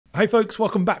Hey folks,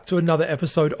 welcome back to another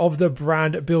episode of the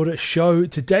Brand Builder Show.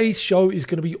 Today's show is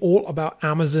going to be all about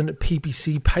Amazon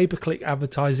PPC, pay-per-click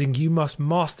advertising. You must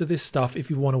master this stuff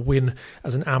if you want to win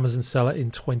as an Amazon seller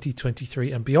in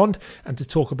 2023 and beyond. And to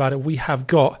talk about it, we have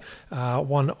got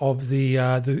one of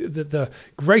the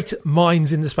great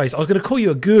minds in the space. I was going to call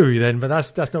you a guru then, but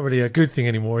that's not really a good thing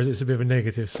anymore, is it? It's a bit of a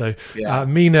negative. So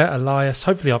Mina, Elias,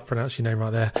 hopefully I've pronounced your name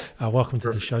right there. Welcome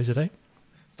to the show today.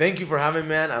 Thank you for having me,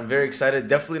 man. I'm very excited.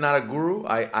 Definitely not a guru.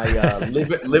 I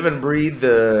live and breathe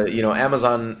the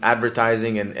Amazon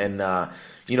advertising and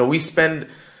we spend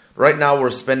right now we're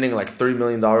spending like $30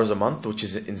 million a month, which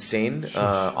is insane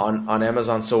on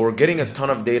Amazon. So we're getting a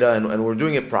ton of data and we're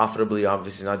doing it profitably,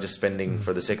 obviously not just spending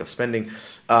for the sake of spending.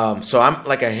 So I'm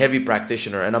like a heavy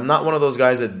practitioner, and I'm not one of those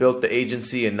guys that built the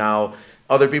agency and now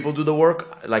other people do the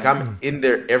work. Like I'm in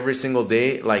there every single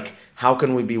day. Like, how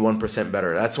can we be 1%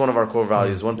 better? That's one of our core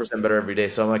values, 1% better every day.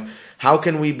 So I'm like, how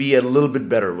can we be a little bit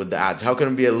better with the ads? How can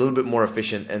we be a little bit more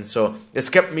efficient? And so it's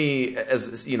kept me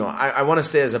as, I want to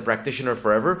stay as a practitioner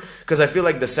forever, because I feel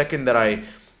like the second that I,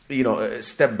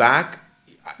 step back,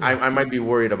 I might be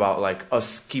worried about like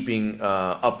us keeping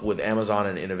up with Amazon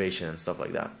and innovation and stuff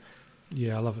like that.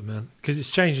 Yeah, I love it, man, because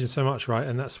it's changing so much, right?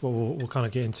 And that's what we'll kind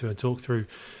of get into and talk through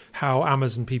how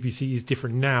Amazon PPC is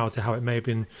different now to how it may have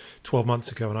been 12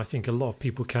 months ago. And I think a lot of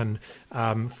people can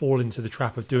fall into the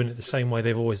trap of doing it the same way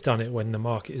they've always done it when the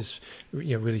market is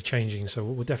really changing. So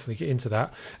we'll definitely get into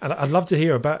that. And I'd love to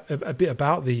hear about a bit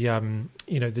about the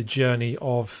the journey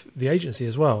of the agency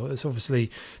as well. It's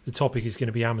obviously the topic is going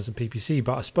to be Amazon PPC,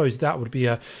 but I suppose that would be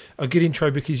a good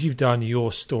intro, because you've done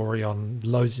your story on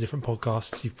loads of different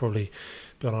podcasts. You've probably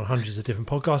been on hundreds of different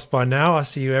podcasts by now. I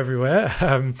see you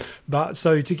everywhere. But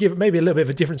so to give maybe a little bit of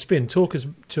a different spin, talk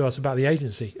to us about the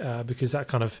agency, because that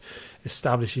kind of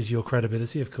establishes your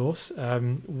credibility, of course.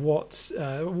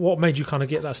 What made you kind of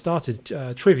get that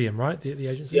started? Trivium, right? The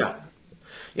agency?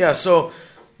 Yeah. So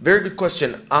very good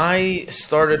question. I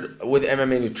started with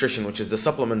MMA Nutrition, which is the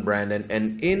supplement brand.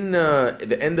 And in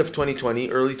the end of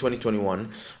 2020, early 2021,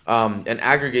 an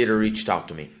aggregator reached out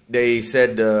to me. They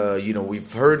said,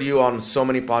 we've heard you on so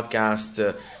many podcasts.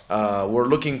 We're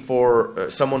looking for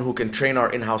someone who can train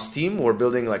our in-house team. We're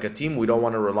building like a team. We don't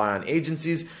want to rely on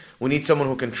agencies. We need someone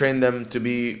who can train them to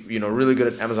be, really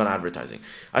good at Amazon advertising.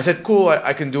 I said, cool,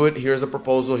 I can do it. Here's a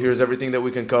proposal. Here's everything that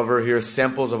we can cover. Here's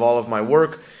samples of all of my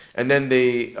work. And then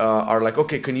they are like,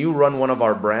 okay, can you run one of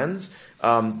our brands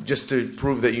just to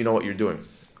prove that you know what you're doing?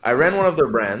 I ran one of their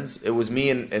brands. It was me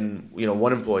and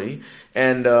one employee,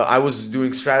 and I was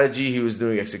doing strategy. He was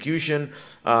doing execution.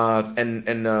 4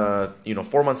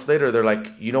 months later, they're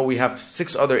like, we have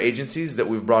 6 other agencies that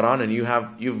we've brought on, and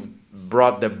you've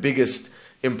brought the biggest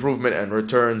improvement and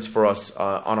returns for us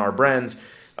on our brands.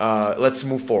 Let's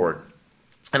move forward.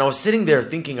 And I was sitting there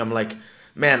thinking, I'm like,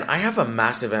 man, I have a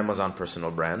massive Amazon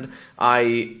personal brand.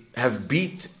 I have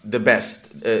beat the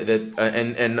best an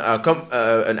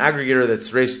aggregator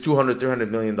that's raised $200-300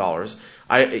 million.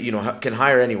 I can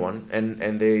hire anyone,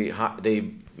 and they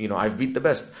I've beat the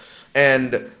best,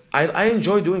 and I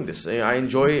enjoy doing this. I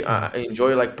enjoy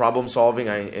like problem solving.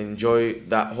 I enjoy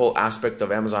that whole aspect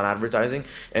of Amazon advertising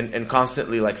and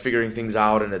constantly like figuring things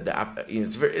out and adapt.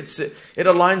 It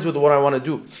aligns with what I want to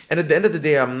do. And at the end of the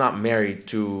day, I'm not married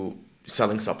to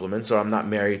selling supplements, or I'm not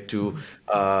married to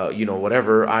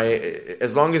whatever.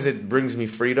 As long as it brings me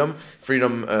freedom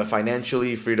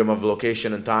financially, freedom of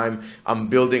location and time, I'm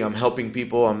building, I'm helping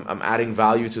people, I'm adding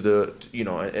value to the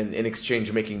and in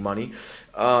exchange making money.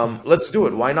 Let's do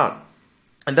it. Why not?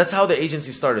 And that's how the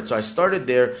agency started. So I started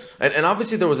there, and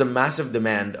obviously there was a massive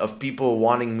demand of people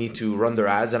wanting me to run their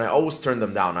ads, and I always turned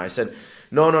them down. I said,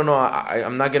 no,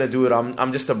 I'm not gonna do it.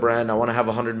 I'm just a brand. I want to have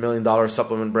 $100 million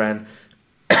supplement brand.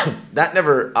 That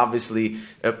never obviously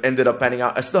ended up panning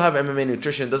out. I still have MMA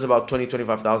Nutrition, does about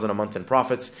 $20,000-25,000 a month in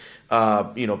profits,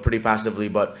 pretty passively.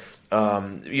 But,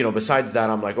 besides that,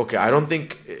 I'm like, okay, I don't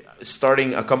think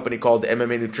starting a company called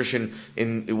MMA Nutrition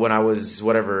when I was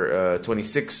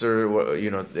 26 or,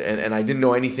 and I didn't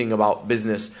know anything about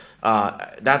business.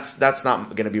 That's not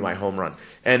going to be my home run.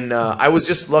 And I was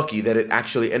just lucky that it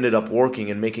actually ended up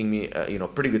working and making me,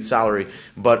 pretty good salary.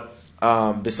 But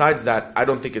besides that, I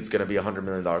don't think it's going to be $100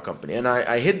 million company. And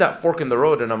I hit that fork in the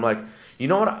road, and I'm like, you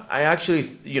know what? I actually,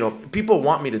 people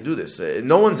want me to do this.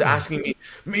 No one's asking me,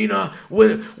 Mina,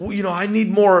 I need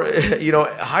more,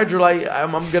 Hydrolyte.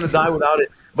 I'm going to die without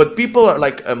it. But people are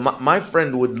like, my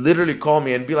friend would literally call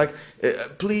me and be like,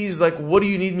 please, like, what do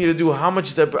you need me to do? How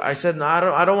much? I said, no,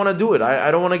 I don't want to do it.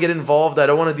 I don't want to get involved. I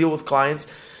don't want to deal with clients.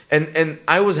 And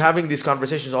I was having these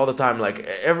conversations all the time. Like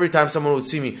every time someone would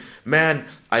see me, man,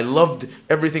 I loved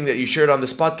everything that you shared on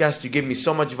this podcast. You gave me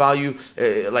so much value.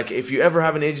 Like if you ever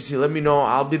have an agency, let me know.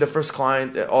 I'll be the first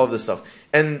client. All of this stuff.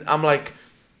 And I'm like,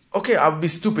 okay, I would be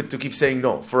stupid to keep saying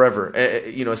no forever.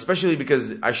 Especially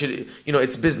because I should,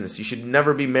 it's business. You should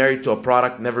never be married to a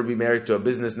product, never be married to a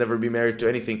business, never be married to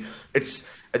anything.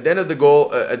 It's at the end of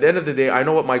the end of the day, I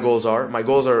know what my goals are. My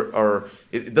goals are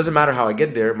it doesn't matter how I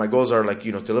get there. My goals are like,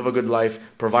 to live a good life,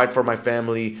 provide for my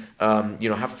family,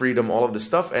 have freedom, all of this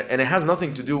stuff. And it has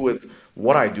nothing to do with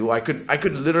what I do. I could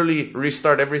literally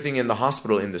restart everything in the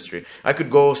hospital industry. I could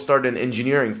go start an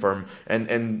engineering firm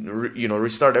and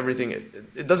restart everything.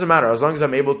 It doesn't matter as long as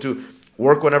I'm able to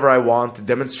work whenever I want,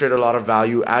 demonstrate a lot of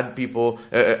value, add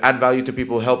value to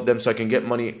people, help them so I can get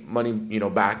money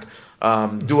back,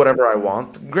 do whatever I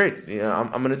want. Great. I'm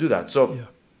going to do that. So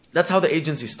that's how the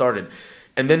agency started.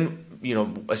 And then,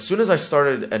 as soon as I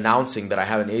started announcing that I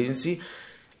have an agency,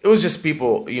 it was just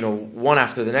people, one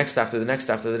after the next, after the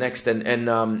next, after the next.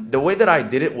 And the way that I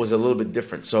did it was a little bit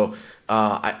different. So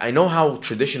I know how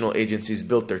traditional agencies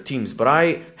built their teams, but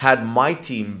I had my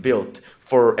team built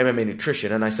for MMA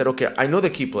nutrition. And I said, okay, I know the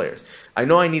key players. I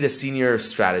know I need a senior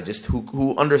strategist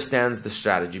who understands the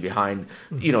strategy behind,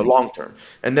 long term.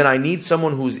 And then I need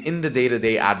someone who's in the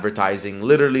day-to-day advertising,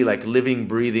 literally like living,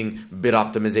 breathing bid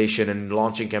optimization and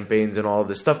launching campaigns and all of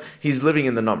this stuff. He's living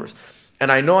in the numbers. And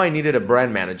I know I needed a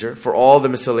brand manager for all the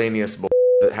miscellaneous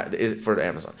for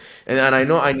Amazon. And I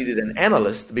know I needed an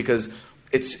analyst because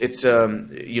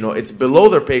it's below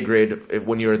their pay grade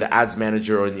when you're the ads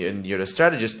manager or you're the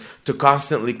strategist to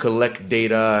constantly collect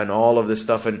data and all of this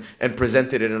stuff and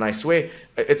present it in a nice way.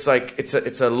 It's like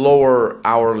it's a lower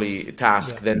hourly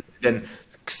task than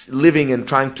living and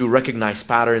trying to recognize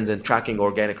patterns and tracking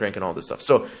organic rank and all this stuff.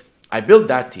 So I built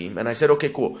that team and I said, okay,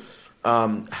 cool.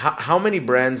 How many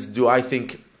brands do I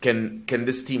think can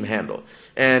this team handle?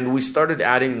 And we started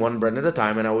adding one brand at a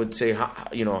time. And I would say, how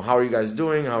are you guys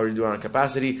doing? How are you doing on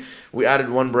capacity? We added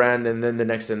one brand and then the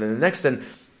next and then the next. And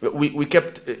we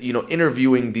kept,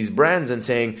 interviewing these brands and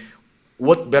saying,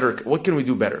 what can we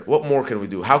do better? What more can we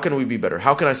do? How can we be better?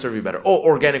 How can I serve you better? Oh,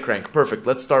 organic rank. Perfect.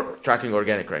 Let's start tracking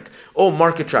organic rank. Oh,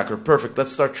 market tracker. Perfect.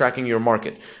 Let's start tracking your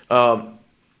market.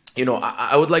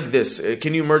 I would like this.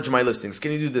 Can you merge my listings?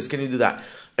 Can you do this? Can you do that?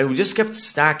 And we just kept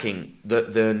stacking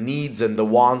the needs and the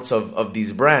wants of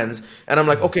these brands. And I'm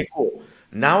like, okay, cool.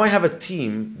 Now I have a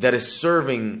team that is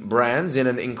serving brands in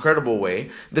an incredible way.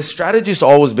 The strategy's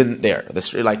always been there.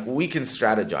 Like we can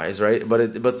strategize, right? But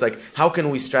it's like, how can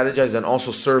we strategize and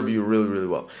also serve you really, really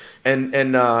well? And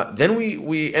then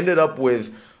we ended up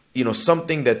with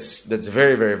something that's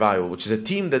very, very valuable, which is a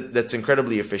team that's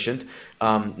incredibly efficient,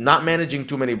 not managing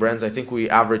too many brands. I think we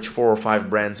average 4 or 5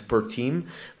 brands per team.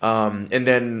 And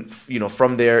then,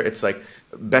 from there, it's like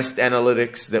best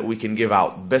analytics that we can give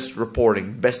out, best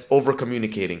reporting, best over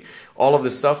communicating, all of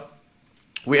this stuff.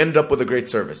 We ended up with a great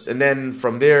service. And then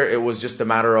from there, it was just a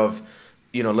matter of,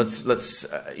 let's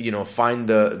find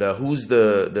who's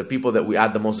the people that we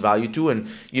add the most value to. And,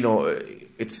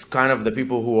 it's kind of the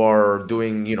people who are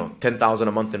doing, 10,000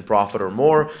 a month in profit or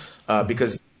more,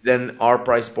 because then our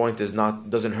price point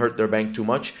doesn't hurt their bank too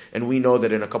much. And we know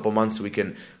that in a couple months we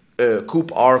can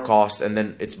coop our cost and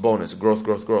then it's bonus,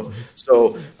 growth.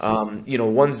 So,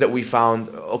 ones that we found,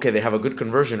 okay, they have a good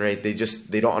conversion rate. They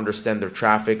don't understand their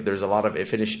traffic. There's a lot of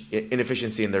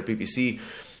inefficiency in their PPC.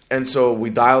 And so we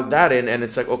dialed that in and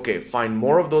it's like, okay, find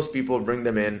more of those people, bring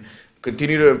them in,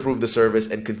 continue to improve the service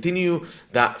and continue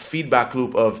that feedback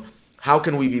loop of how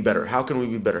can we be better? How can we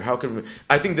be better?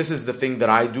 I think this is the thing that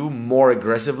I do more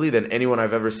aggressively than anyone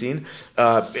I've ever seen.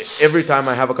 Every time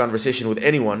I have a conversation with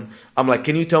anyone, I'm like,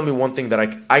 can you tell me one thing that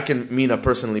I can, Mina,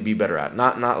 personally be better at?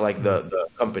 Not like the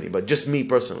company, but just me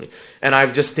personally. And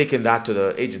I've just taken that to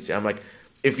the agency. I'm like,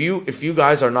 if you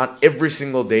guys are not every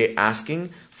single day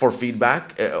asking for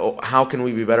feedback, how can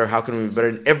we be better? How can we be better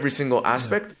in every single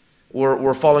aspect?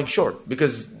 We're falling short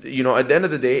because, at the end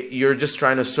of the day, you're just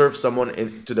trying to serve someone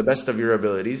to the best of your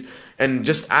abilities and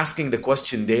just asking the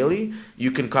question daily,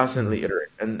 you can constantly iterate.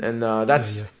 And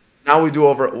that's now we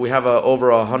have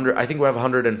over 100, I think we have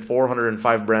 104,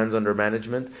 105 brands under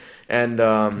management and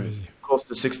close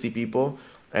to 60 people.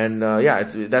 And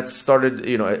that's started,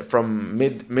 from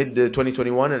mid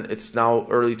 2021 and it's now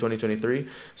early 2023.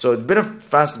 So it's been a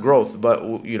fast growth, but,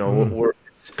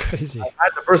 it's crazy. I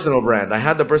had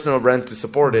the personal brand to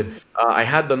support it. I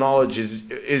had the knowledge.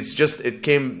 It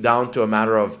came down to a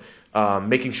matter of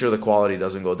making sure the quality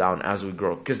doesn't go down as we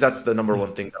grow. Because that's the number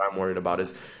one thing that I'm worried about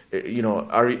is,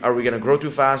 are we going to grow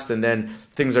too fast and then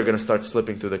things are going to start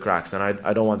slipping through the cracks? And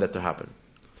I don't want that to happen.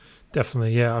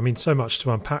 Definitely, yeah. I mean, so much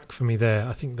to unpack for me there.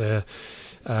 I think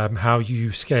how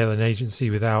you scale an agency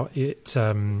without it,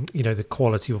 the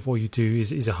quality of what you do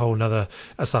is a whole nother.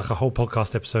 That's like a whole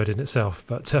podcast episode in itself.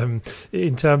 But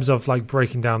in terms of like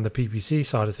breaking down the PPC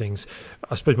side of things,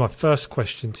 I suppose my first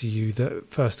question to you that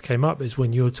first came up is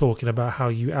when you're talking about how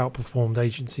you outperformed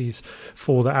agencies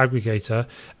for the aggregator.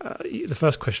 The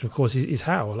first question, of course, is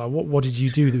how. Like, what did you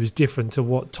do that was different to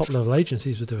what top level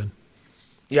agencies were doing?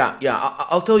 Yeah, yeah.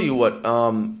 I'll tell you what.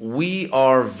 We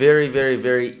are very, very,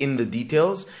 very in the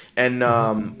details, and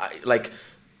like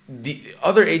the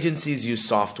other agencies use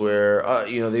software.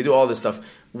 They do all this stuff.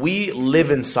 We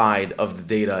live inside of the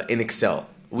data in Excel.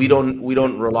 We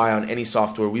don't rely on any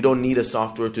software. We don't need a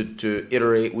software to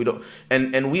iterate. We don't,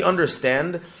 and we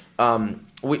understand.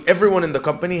 Everyone in the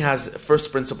company has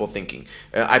first principle thinking.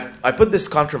 I put this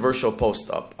controversial post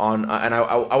up on, and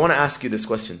I want to ask you this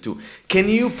question too. Can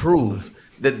you prove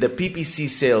that the PPC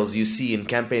sales you see in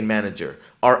Campaign Manager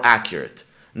are accurate?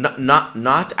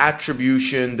 Not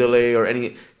attribution, delay, or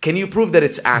any. Can you prove that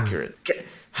it's accurate?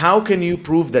 How can you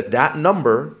prove that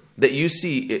number that you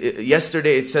see,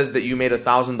 yesterday it says that you made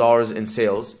 $1,000 in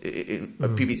sales, in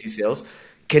PPC sales.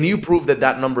 Can you prove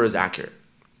that number is accurate?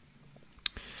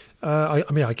 I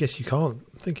mean, I guess you can't,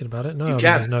 thinking about it. No, you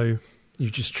can't. You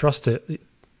just trust it.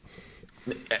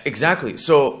 Exactly.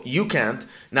 So you can't.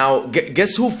 Now,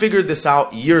 guess who figured this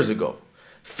out years ago?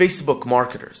 Facebook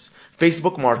marketers.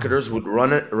 Facebook marketers would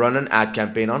run an ad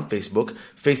campaign on Facebook.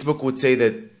 Facebook would say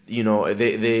that,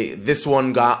 this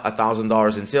one got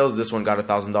 $1,000 in sales, this one got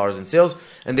 $1,000 in sales,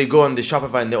 and they go on the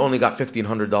Shopify and they only got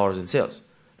 $1,500 in sales.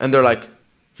 And they're like,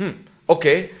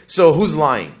 okay, so who's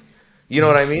lying? You know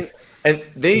what I mean? And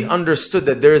they understood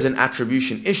that there is an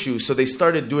attribution issue, so they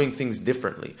started doing things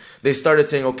differently. They started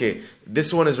saying, okay,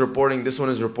 this one is reporting,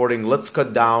 let's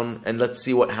cut down and let's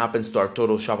see what happens to our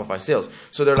total Shopify sales.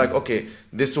 So they're like, okay,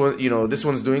 this one, this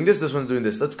one's doing this one's doing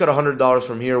this. Let's cut $100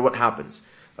 from here, what happens?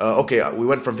 Okay, we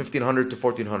went from 1,500 to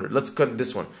 1,400. Let's cut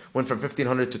this one. Went from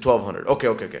 1,500 to 1,200.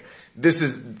 Okay.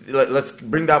 Let's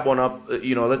bring that one up,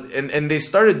 and they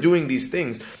started doing these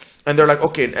things. And they're like,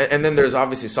 okay, and then there's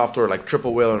obviously software like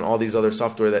Triple Whale and all these other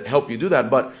software that help you do that.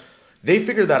 But they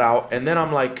figured that out. And then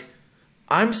I'm like,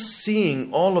 I'm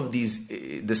seeing all of these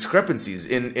discrepancies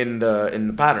in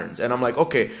the patterns. And I'm like,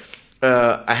 okay,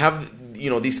 I have,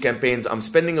 these campaigns. I'm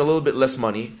spending a little bit less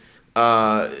money.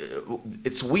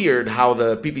 It's weird how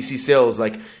the PPC sales,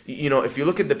 like, if you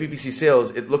look at the PPC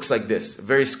sales, it looks like this,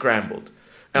 very scrambled.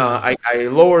 I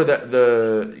lower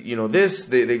this,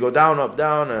 they go down, up,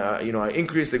 down, I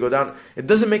increase, they go down. It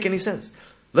doesn't make any sense.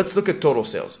 Let's look at total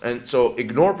sales. And so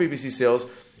ignore PPC sales.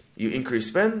 You increase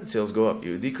spend, sales go up.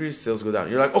 You decrease, sales go down.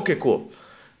 You're like, okay, cool.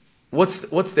 What's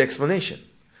the explanation?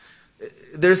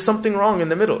 There's something wrong in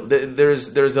the middle.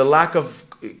 There's a lack of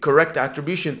correct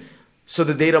attribution. So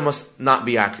the data must not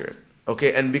be accurate.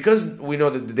 Okay. And because we know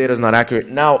that the data is not accurate,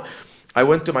 now I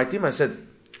went to my team, I said,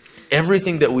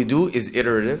 everything that we do is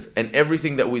iterative, and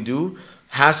everything that we do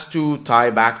has to tie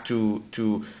back to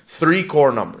three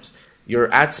core numbers: your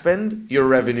ad spend, your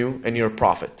revenue, and your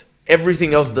profit.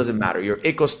 Everything else doesn't matter. Your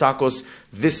ecos, tacos,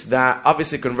 this, that.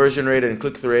 Obviously, conversion rate and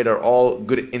click-through rate are all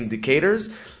good indicators.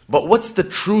 But what's the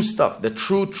true stuff? The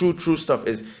true stuff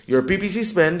is your PPC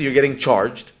spend, you're getting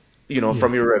charged,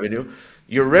 from your revenue.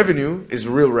 Your revenue is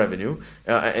real revenue,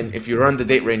 and if you run the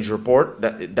date range report,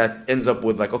 that ends up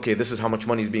with like, okay, this is how much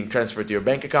money is being transferred to your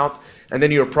bank account, and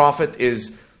then your profit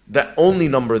is the only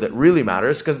number that really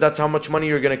matters because that's how much money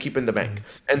you're going to keep in the bank.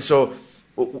 And so,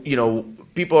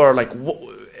 people are like,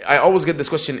 I always get this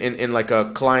question in like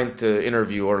a client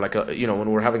interview or like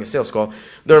when we're having a sales call,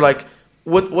 they're like,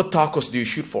 what tacos do you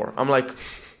shoot for? I'm like,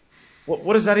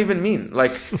 what does that even mean?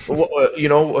 Like,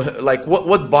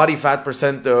 what body fat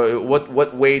percent,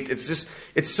 what weight?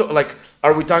 It's so like,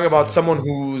 are we talking about someone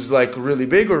who's like really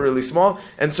big or really small?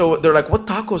 And so they're like, what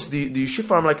tacos do you shoot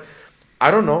for? I'm like, I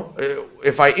don't know.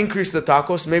 If I increase the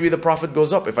tacos, maybe the profit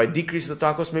goes up. If I decrease the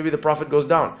tacos, maybe the profit goes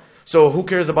down. So who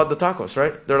cares about the tacos,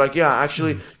 right? They're like, yeah,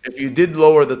 actually, if you did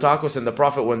lower the tacos and the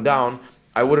profit went down,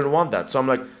 I wouldn't want that. So I'm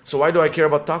like, so why do I care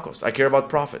about tacos? I care about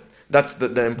profit. That's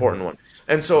the important one.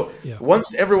 And so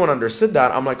once everyone understood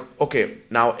that, I'm like, okay,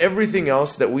 now everything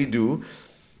else that we do,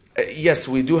 yes,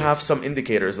 we do have some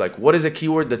indicators, like what is a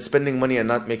keyword that's spending money and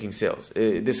not making sales,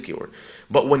 this keyword.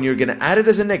 But when you're going to add it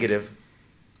as a negative,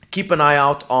 keep an eye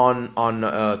out on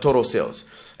total sales.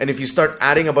 And if you start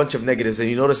adding a bunch of negatives and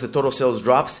you notice the total sales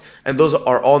drops, and those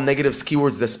are all negatives,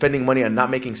 keywords that's spending money and not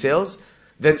making sales,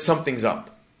 then something's up.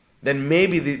 Then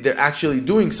maybe they're actually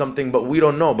doing something, but we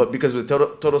don't know. But because the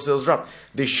total sales dropped,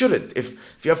 they shouldn't.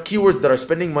 If you have keywords that are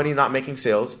spending money, not making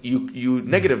sales, you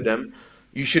negative them,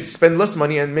 you should spend less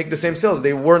money and make the same sales.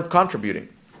 They weren't contributing.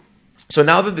 So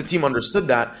now that the team understood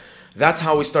that, that's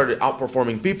how we started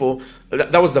outperforming people.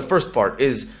 That was the first part,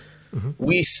 is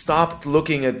we stopped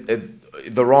looking at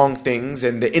the wrong things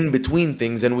and the in-between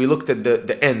things, and we looked at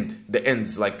the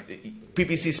ends, like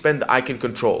PPC spend I can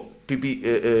control.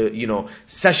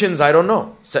 Sessions, I don't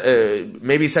know.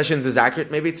 Maybe sessions is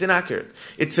accurate, maybe it's inaccurate.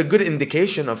 It's a good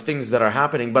indication of things that are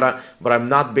happening, but I'm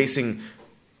not basing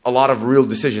a lot of real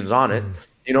decisions on it.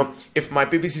 If my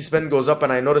PPC spend goes up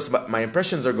and I notice my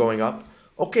impressions are going up,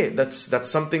 okay, that's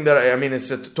something that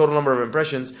it's a total number of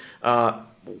impressions.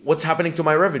 What's happening to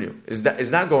my revenue? Is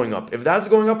that going up? If that's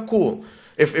going up, cool.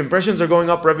 If impressions are going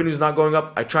up, revenue is not going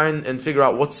up, I try and figure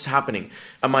out what's happening.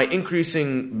 Am I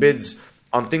increasing bids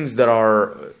on things that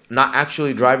are not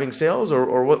actually driving sales,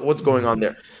 or what's going on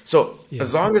there? So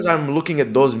as long as I'm looking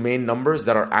at those main numbers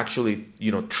that are actually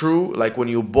true, like when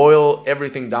you boil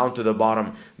everything down to the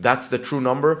bottom, that's the true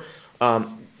number.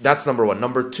 That's number one.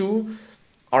 Number two,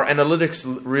 our analytics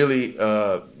really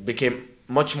became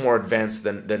much more advanced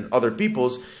than other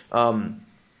people's.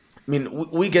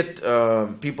 We get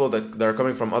people that are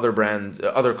coming from other brands,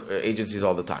 other agencies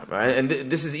all the time, right? And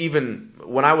this is even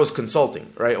when I was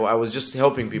consulting, right? I was just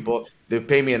helping people. They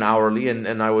pay me an hourly,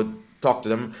 and I would talk to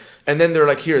them. And then they're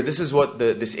like, here, this is what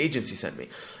this agency sent me.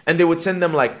 And they would send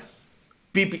them like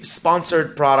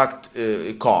sponsored product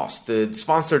cost,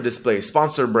 sponsored display,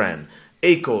 sponsored brand,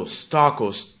 ACOS,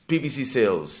 TACOS, PPC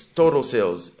sales, total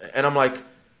sales. And I'm like,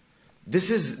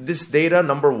 this data,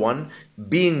 number one,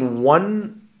 being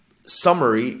one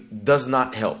summary does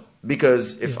not help,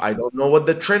 because if I don't know what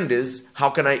the trend is, how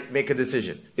can I make a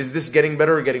decision? Is this getting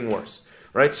better or getting worse,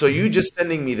 right? So you just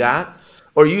sending me that,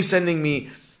 or you sending me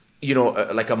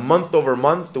like a month over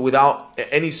month without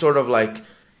any sort of like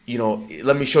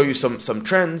let me show you some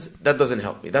trends, that doesn't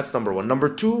help me. That's number one. Number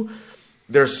two,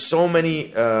 there's so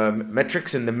many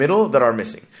metrics in the middle that are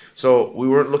missing. So we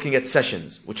weren't looking at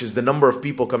sessions, which is the number of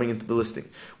people coming into the listing.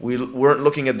 We weren't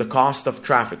looking at the cost of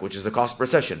traffic, which is the cost per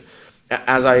session.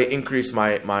 As I increase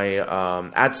my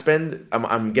ad spend,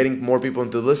 I'm getting more people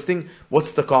into the listing.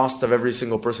 What's the cost of every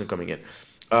single person coming in?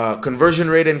 Conversion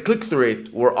rate and click-through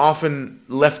rate were often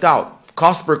left out.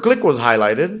 Cost per click was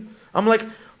highlighted. I'm like,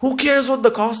 who cares what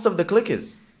the cost of the click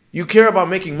is? You care about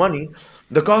making money.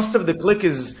 The cost of the click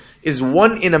is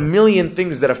one in a million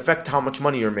things that affect how much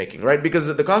money you're making, right?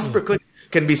 Because the cost per click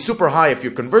can be super high. If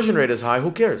your conversion rate is high,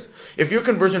 who cares? If your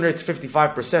conversion rate is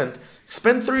 55%,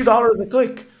 spend $3 a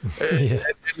click.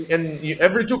 And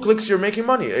every 2 clicks, you're making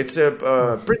money. It's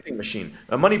a printing machine,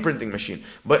 a money printing machine.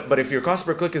 But if your cost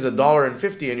per click is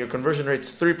 $1.50 and your conversion rate's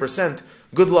 3%,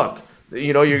 good luck.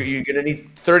 You're going to need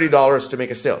 $30 to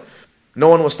make a sale. No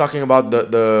one was talking about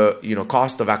the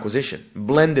cost of acquisition,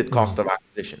 blended cost of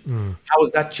acquisition. How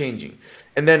is that changing?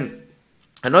 And then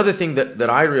another thing that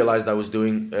I realized I was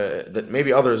doing that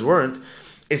maybe others weren't,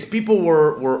 is people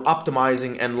were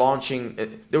optimizing and launching.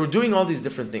 They were doing all these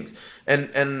different things. And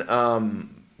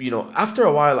after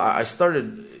a while, I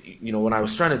started, when I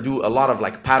was trying to do a lot of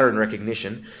like pattern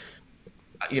recognition,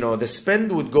 the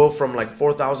spend would go from like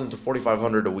 4,000 to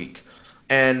 4,500 a week.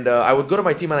 And I would go to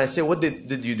my team and I say, what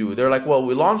did you do? They're like, well,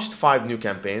 we launched 5 new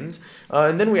campaigns,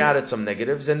 and then we added some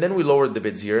negatives, and then we lowered the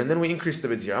bids here, and then we increased the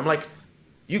bids here. I'm like,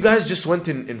 you guys just went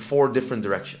in 4 different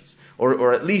directions,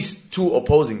 or at least 2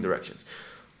 opposing directions.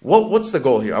 What's the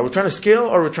goal here? Are we trying to scale,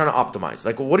 or are we trying to optime?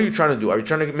 Like, what are you trying to do? Are you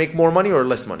trying to make more money or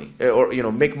less money?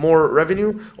 Or make more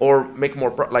revenue or make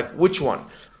more like which one?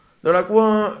 They're like,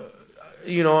 well,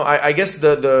 I guess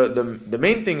the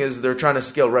main thing is they're trying to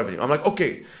scale revenue. I'm like,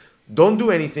 okay. Don't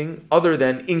do anything other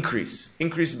than increase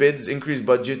bids, increase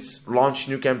budgets, launch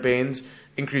new campaigns,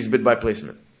 increase bid by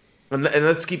placement. And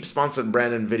let's keep sponsored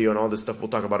brand and video and all this stuff. We'll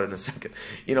talk about it in a second.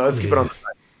 Let's keep it on the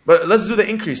side. But let's do the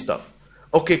increase stuff.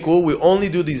 Okay, cool. We only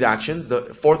do these actions.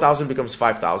 The 4,000 becomes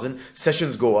 5,000.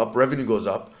 Sessions go up. Revenue goes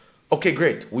up. Okay,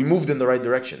 great. We moved in the right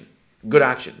direction. Good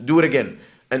action. Do it again.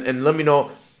 And let me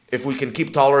know if we can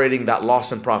keep tolerating that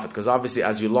loss in profit. Because obviously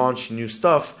as you launch new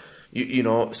stuff,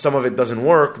 some of it doesn't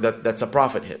work. That's a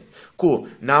profit hit. Cool.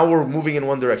 Now we're moving in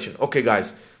one direction. Okay,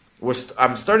 guys,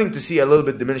 I'm starting to see a little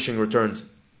bit diminishing returns.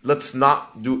 Let's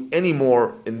not do any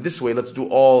more in this way. Let's do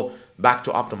all back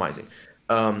to optimizing.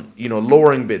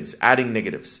 Lowering bids, adding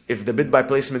negatives. If the bid by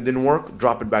placement didn't work,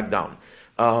 drop it back down.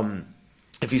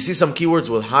 If you see some keywords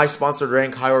with high sponsored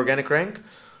rank, high organic rank,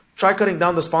 try cutting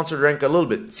down the sponsored rank a little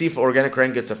bit. See if organic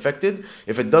rank gets affected.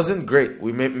 If it doesn't, great.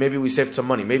 Maybe we saved some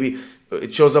money. Maybe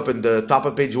it shows up in the top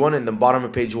of page 1 and the bottom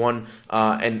of page 1,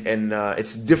 and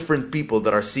it's different people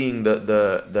that are seeing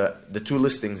the 2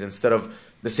 listings instead of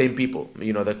the same people,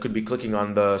 that could be clicking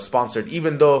on the sponsored,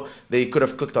 even though they could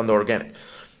have clicked on the organic.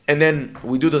 And then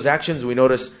we do those actions. We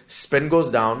notice spend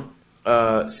goes down,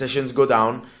 sessions go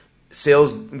down,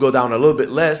 sales go down a little bit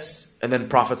less, and then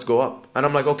profits go up. And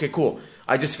I'm like, okay, cool.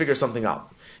 I just figured something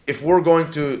out. If we're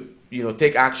going to,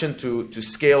 take action to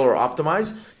scale or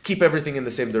optimize, keep everything in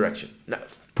the same direction. Now,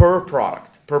 per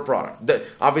product.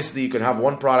 Obviously, you can have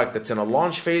one product that's in a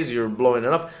launch phase, you're blowing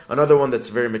it up. Another one that's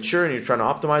very mature and you're trying to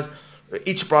optimize.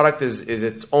 Each product is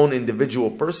its own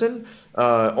individual person,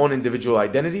 own individual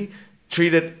identity.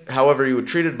 Treat it however you would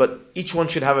treat it, but each one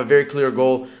should have a very clear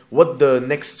goal, what the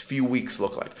next few weeks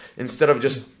look like, instead of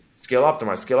just scale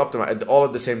optimize, all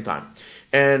at the same time.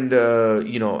 And,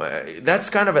 that's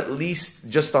kind of at least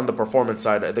just on the performance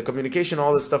side. The communication,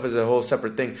 all this stuff is a whole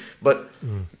separate thing. But,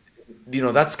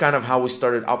 that's kind of how we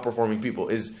started outperforming people,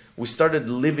 is we started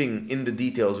living in the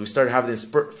details. We started having this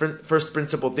first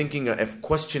principle thinking of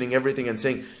questioning everything and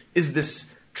saying, is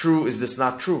this true? Is this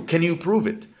not true? Can you prove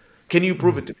it? Can you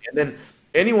prove it to me? And then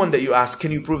anyone that you ask,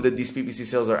 can you prove that these PPC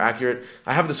sales are accurate?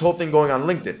 I have this whole thing going on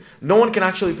LinkedIn. No one can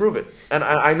actually prove it. And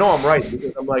I know I'm right,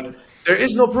 because I'm like, there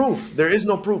is no proof. There is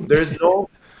no proof. There is no...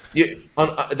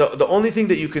 the only thing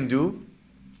that you can do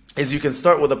is you can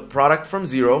start with a product from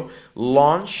zero,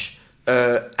 launch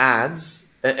ads,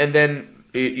 and then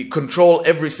control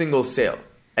every single sale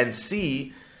and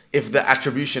see if the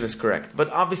attribution is correct.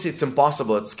 But obviously it's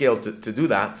impossible at scale to do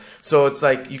that. So it's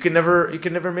like you can never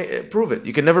prove it.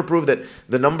 You can never prove that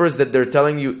the numbers that they're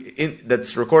telling you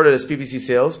that's recorded as PPC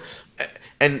sales,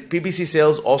 and PPC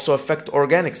sales also affect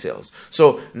organic sales.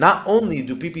 So not only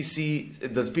does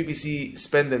PPC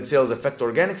spend and sales affect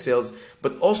organic sales,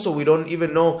 but also we don't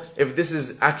even know if this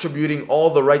is attributing all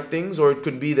the right things, or it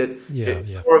could be that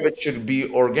more of it should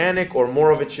be organic or more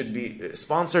of it should be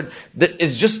sponsored.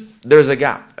 It's just, there's a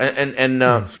gap. And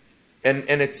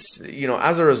it's,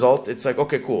 as a result, it's like,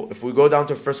 okay, cool. If we go down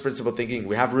to first principle thinking,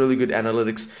 we have really good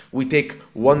analytics, we take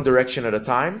one direction at a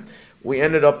time, we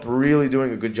ended up really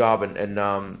doing a good job. And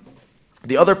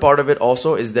the other part of it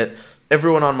also is that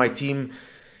everyone on my team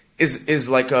is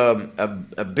like a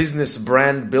business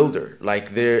brand builder.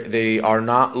 Like they are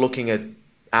not looking at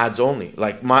ads only.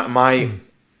 Like my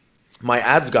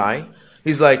ads guy,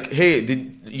 he's like, hey,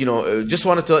 just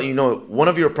wanted to let you know, one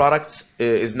of your products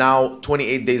is now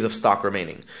 28 days of stock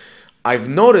remaining. I've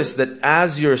noticed that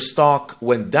as your stock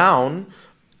went down,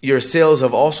 your sales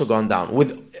have also gone down,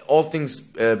 with all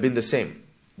things been the same.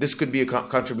 This could be a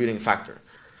contributing factor.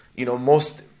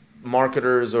 Most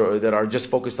marketers that are just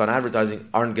focused on advertising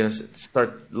aren't going to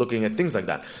start looking at things like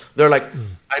that. They're like,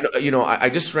 I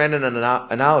just ran an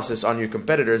analysis on your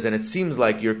competitors, and it seems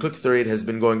like your click-through rate has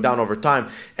been going down over time,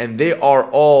 and they are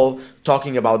all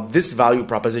talking about this value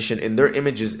proposition in their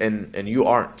images, and you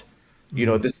aren't.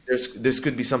 This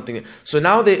could be something. So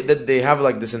now they have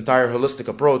like this entire holistic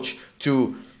approach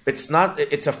to, it's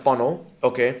a funnel.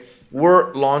 Okay,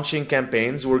 we're launching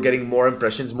campaigns, we're getting more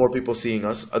impressions, more people seeing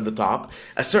us at the top.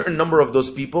 A certain number of those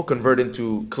people convert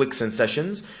into clicks and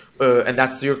sessions, and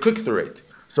that's your click-through rate.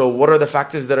 So what are the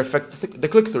factors that affect the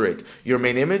click-through rate? Your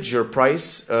main image, your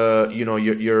price,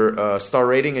 your star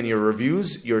rating and your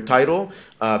reviews, your title,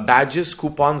 badges,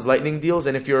 coupons, lightning deals,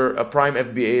 and if you're a Prime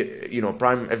FBA,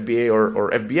 Prime FBA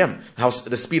or FBM,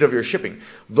 the speed of your shipping.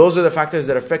 Those are the factors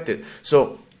that affect it.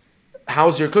 So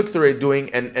how's your click-through rate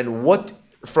doing, and what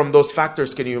from those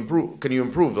factors can you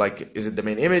improve? Like, is it the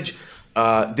main image?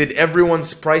 Did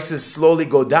everyone's prices slowly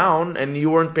go down and you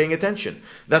weren't paying attention?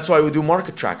 That's why we do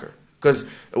market tracker,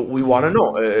 because we want to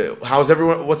know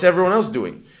what's everyone else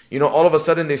doing. All of a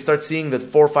sudden they start seeing that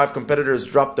 4 or 5 competitors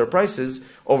drop their prices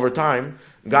over time.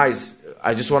 Guys,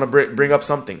 I just want to bring up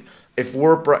something. If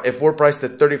we're priced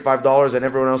at $35 and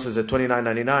everyone else is at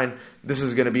 $29.99, this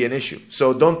is going to be an issue.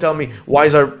 So don't tell me, why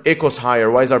is our ACOS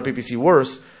higher? Why is our PPC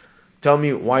worse? Tell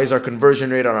me, why is our conversion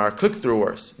rate on our click-through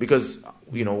worse? Because,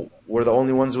 we're the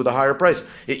only ones with a higher price.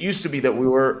 It used to be that we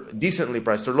were decently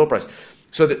priced or low priced.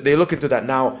 So they look into that.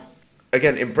 Now,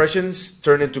 again, impressions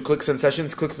turn into clicks and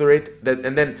sessions, click-through rate,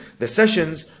 and then the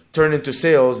sessions turn into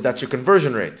sales. That's your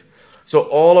conversion rate. So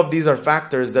all of these are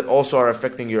factors that also are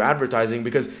affecting your advertising,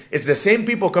 because it's the same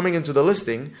people coming into the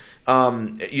listing,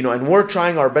 and we're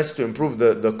trying our best to improve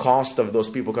the cost of those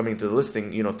people coming into the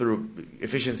listing, through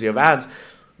efficiency of ads.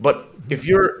 But if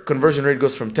your conversion rate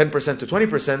goes from 10% to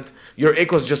 20%, your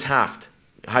ACOS just halved,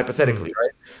 hypothetically,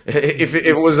 right? If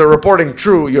it was a reporting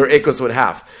true, your ACOS would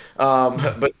halve.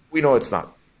 But we know it's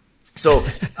not. So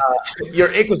your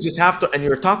ACOs just halved and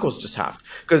your tacos just halved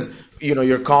because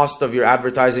your cost of your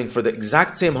advertising for the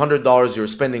exact same $100 you're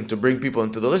spending to bring people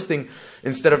into the listing,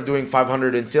 instead of doing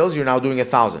 500 in sales, you're now doing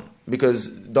 1,000 because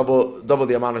double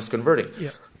the amount is converting.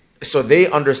 Yeah. So they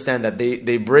understand that,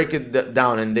 they break it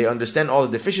down and they understand all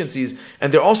the deficiencies,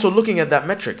 and they're also looking at that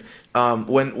metric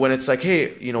when it's like,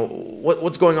 hey,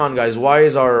 what's going on, guys? Why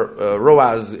is our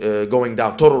ROAS going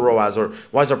down, total ROAS, or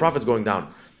why is our profits going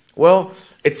down? Well,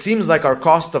 it seems like our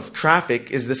cost of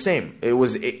traffic is the same. It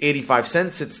was 85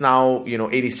 cents. It's now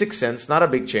 86 cents. Not a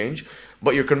big change,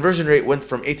 but your conversion rate went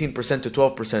from 18% to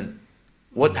 12%.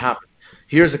 What happened?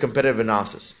 Here's a competitive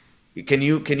analysis. Can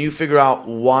you figure out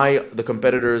why the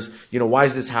competitors, why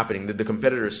is this happening? Did the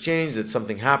competitors change? Did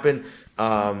something happen?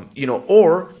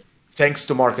 Or thanks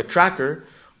to Market Tracker,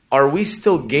 are we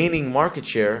still gaining market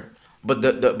share? But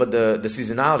the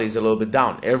seasonality is a little bit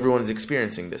down. Everyone's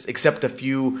experiencing this, except a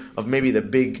few of maybe the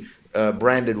big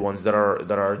branded ones that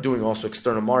are doing also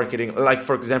external marketing, like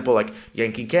for example, like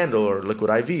Yankee Candle or Liquid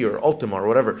IV or Ultima or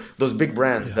whatever. Those big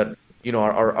brands that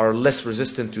are less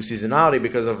resistant to seasonality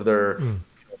because of their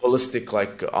holistic,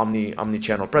 like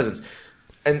omni-channel presence.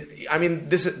 And I mean,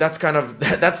 that's kind of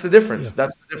that's the difference. Yeah.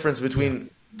 That's the difference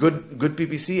between good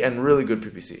PPC and really good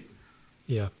PPC.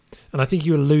 Yeah. And I think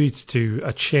you allude to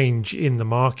a change in the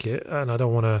market, and I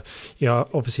don't want to,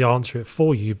 obviously answer it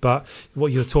for you, but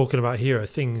what you're talking about here are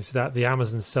things that the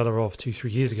Amazon seller of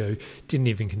 2-3 years ago didn't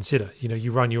even consider.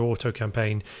 You run your auto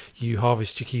campaign, you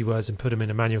harvest your keywords and put them in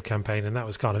a manual campaign, and that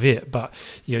was kind of it. But,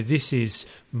 this is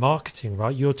marketing,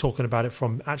 right? You're talking about it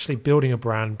from actually building a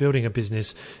brand, building a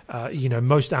business.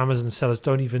 Most Amazon sellers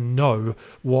don't even know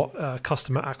what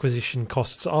customer acquisition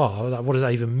costs are. Like, what does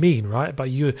that even mean, right?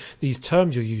 But these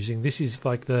terms you're using, this is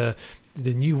like the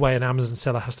new way an Amazon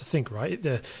seller has to think, right?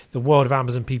 The world of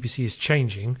Amazon PPC is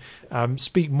changing.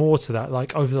 Speak more to that.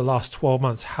 Like over the last 12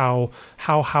 months, how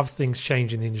have things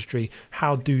changed in the industry?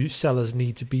 How do sellers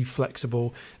need to be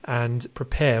flexible and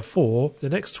prepare for the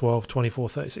next 12, 24,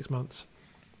 36 months?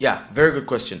 Yeah, very good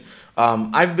question.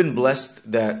 I've been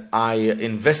blessed that I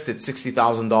invested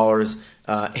 $60,000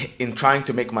 in trying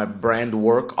to make my brand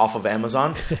work off of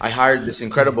Amazon. I hired this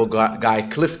incredible guy,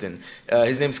 Clifton.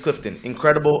 His name's Clifton,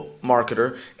 incredible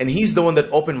marketer. And he's the one that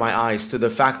opened my eyes to the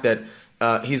fact that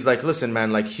he's like, listen,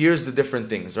 man, like here's the different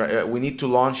things, right? We need to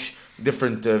launch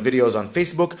different videos on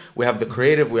Facebook. We have the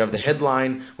creative, we have the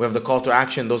headline, we have the call to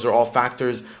action. Those are all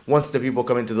factors. Once the people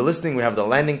come into the listing, we have the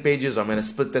landing pages. I'm going to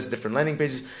split test different landing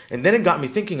pages. And then it got me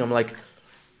thinking, I'm like,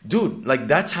 dude, like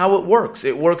that's how it works.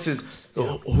 It works is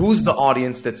who's the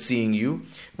audience that's seeing you?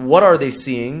 What are they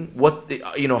seeing?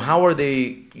 How are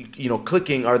they,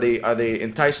 clicking? Are they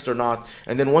enticed or not?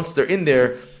 And then once they're in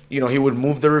there, he would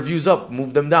move the reviews up,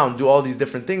 move them down, do all these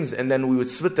different things. And then we would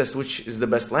split test which is the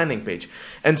best landing page.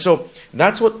 And so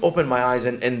that's what opened my eyes.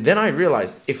 And then I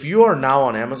realized if you are now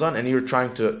on Amazon and you're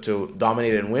trying to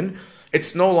dominate and win,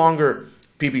 it's no longer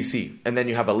PPC and then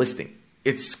you have a listing.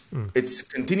 It's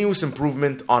continuous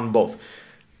improvement on both.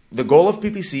 The goal of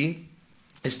PPC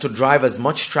is to drive as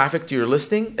much traffic to your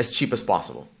listing as cheap as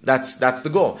possible. That's the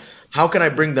goal. How can I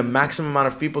bring the maximum amount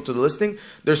of people to the listing?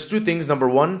 There's two things. Number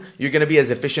one, you're going to be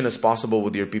as efficient as possible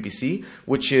with your PPC,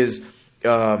 which is,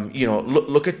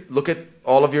 look at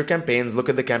all of your campaigns, look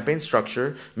at the campaign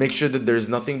structure, make sure that there's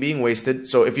nothing being wasted.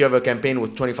 So if you have a campaign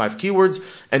with 25 keywords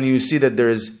and you see that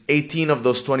there's 18 of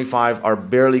those 25 are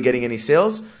barely getting any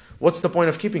sales, what's the point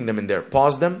of keeping them in there?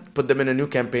 Pause them, put them in a new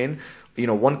campaign.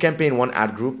 One campaign, one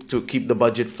ad group to keep the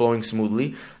budget flowing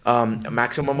smoothly. A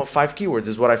maximum of 5 keywords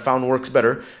is what I found works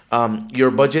better.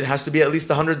 Your budget has to be at least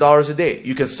 $100 a day.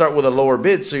 You can start with a lower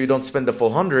bid so you don't spend the full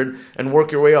 100 and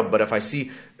work your way up. But if I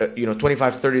see, $25,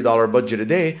 $30 budget a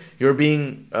day, you're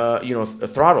being,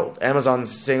 throttled. Amazon's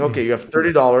saying, okay, you have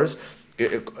 $30,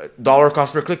 dollar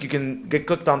cost per click. You can get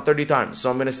clicked on 30 times.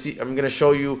 So I'm gonna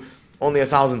show you only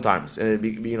 1,000 times, and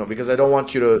because I don't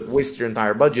want you to waste your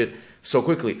entire budget so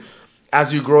quickly.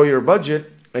 As you grow your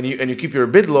budget and you keep your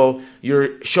bid low,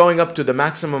 you're showing up to the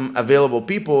maximum available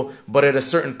people, but at a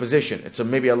certain position. It's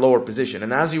maybe a lower position.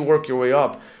 And as you work your way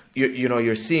up,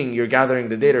 you're gathering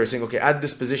the data. You're saying, okay, at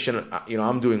this position,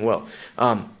 I'm doing well.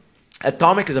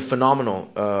 Atomic is a phenomenal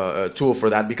tool for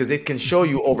that because it can show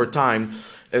you over time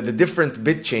the different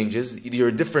bid changes,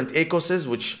 your different ACOSs,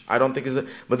 which I don't think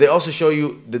but they also show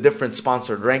you the different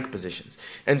sponsored rank positions.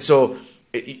 And so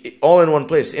all in one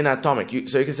place in Atomic.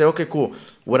 So you can say, okay, cool.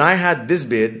 When I had this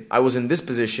bid, I was in this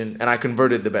position and I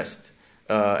converted the best.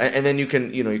 And then you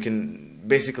can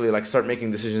basically like start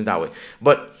making decisions that way.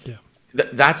 But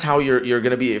That's how you're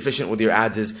going to be efficient with your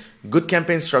ads, is good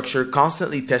campaign structure,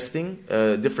 constantly testing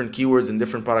different keywords and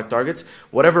different product targets.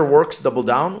 Whatever works, double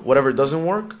down. Whatever doesn't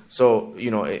work, so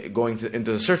going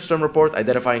into the search term report,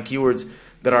 identifying keywords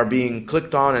that are being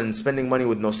clicked on and spending money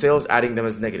with no sales, adding them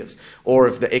as negatives. Or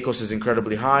if the ACOS is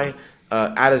incredibly high,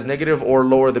 add as negative or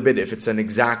lower the bid if it's an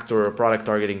exact or a product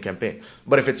targeting campaign.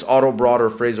 But if it's auto, broad, or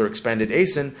phrase or expanded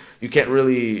ASIN, you can't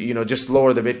really just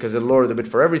lower the bid, because it'll lower the bid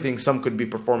for everything. Some could be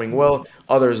performing well,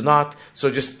 others not.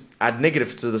 So just add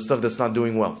negatives to the stuff that's not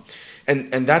doing well.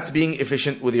 And that's being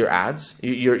efficient with your ads.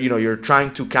 You're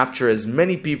trying to capture as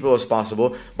many people as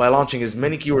possible by launching as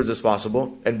many keywords as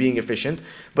possible and being efficient.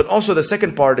 But also the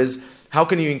second part is, how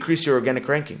can you increase your organic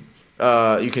ranking?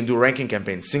 You can do ranking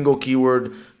campaigns, single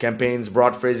keyword campaigns,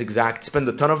 broad phrase, exact. Spend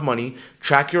a ton of money,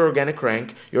 track your organic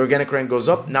rank. Your organic rank goes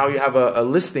up. Now you have a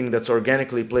listing that's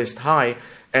organically placed high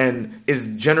and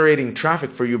is generating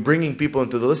traffic for you, bringing people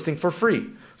into the listing for free.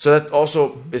 So that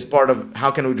also is part of how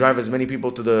can we drive as many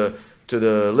people to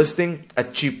the listing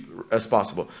at cheap as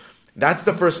possible. That's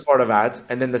the first part of ads.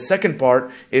 And then the second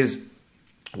part is,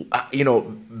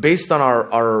 based on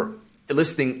our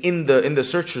listing in the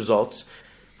search results,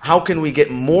 how can we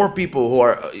get more people who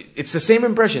are, it's the same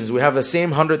impressions. We have the same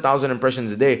 100,000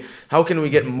 impressions a day. How can we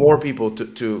get more people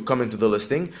to come into the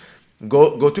listing?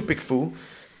 Go to PickFu,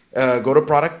 go to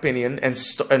Product Opinion,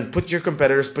 and put your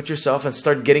competitors, put yourself, and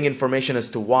start getting information as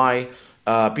to why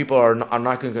people are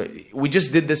not going to. We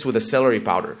just did this with a celery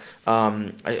powder.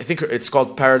 I think it's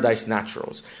called Paradise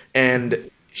Naturals.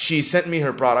 And she sent me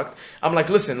her product. I'm like,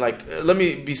 listen, let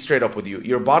me be straight up with you.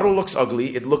 Your bottle looks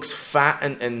ugly. It looks fat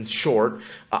and short.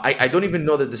 I don't even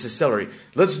know that this is celery.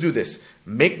 Let's do this.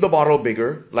 Make the bottle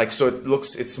bigger, so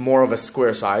it's more of a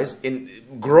square size.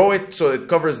 Grow it so it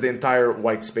covers the entire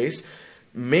white space.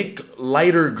 Make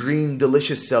lighter green,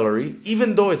 delicious celery,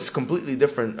 even though it's completely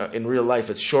different in real life.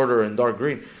 It's shorter and dark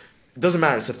green. It doesn't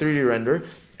matter. It's a 3D render.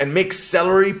 And make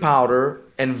celery powder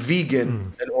and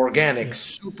vegan and organic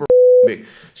super big.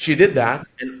 She did that,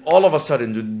 and all of a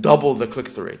sudden, you double the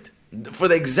click-through rate. For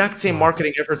the exact same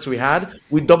marketing efforts we had,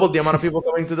 we doubled the amount of people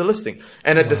coming to the listing.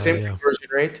 And at the same conversion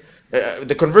rate,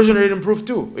 the conversion rate improved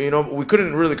too. We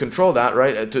couldn't really control that,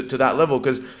 right, to that level,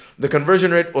 because the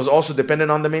conversion rate was also dependent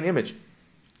on the main image.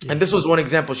 And this was one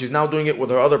example. She's now doing it with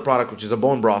her other product, which is a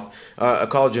bone broth, a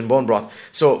collagen bone broth.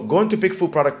 So go into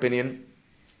PickFu Product Opinion,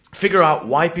 figure out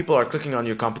why people are clicking on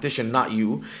your competition, not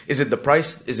you. Is it the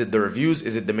price? Is it the reviews?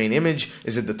 Is it the main image?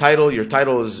 Is it the title? Your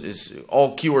title is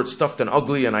all keyword stuffed and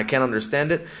ugly and I can't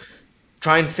understand it.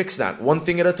 Try and fix that. One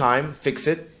thing at a time, fix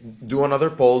it, do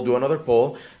another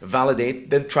poll,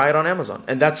 validate, then try it on Amazon.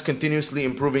 And that's continuously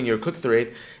improving your click-through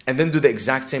rate. And then do the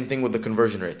exact same thing with the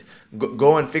conversion rate.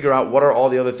 Go and figure out what are all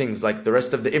the other things, like the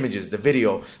rest of the images, the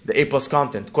video, the A+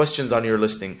 content, questions on your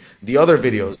listing, the other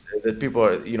videos that people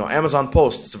are, Amazon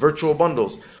posts, virtual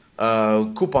bundles,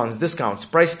 coupons, discounts,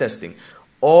 price testing.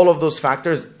 All of those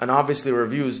factors, and obviously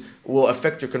reviews, will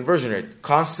affect your conversion rate.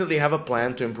 Constantly have a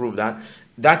plan to improve that.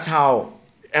 That's how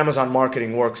Amazon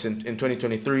marketing works in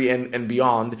 2023 and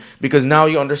beyond, because now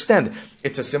you understand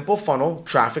it's a simple funnel,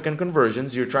 traffic and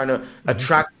conversions. You're trying to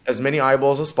attract as many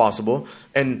eyeballs as possible.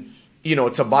 And,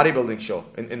 it's a bodybuilding show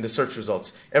in the search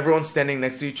results. Everyone's standing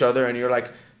next to each other and you're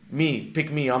like, pick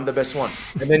me, I'm the best one.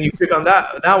 And then you pick on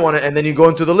that one, and then you go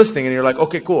into the listing and you're like,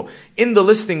 okay, cool. In the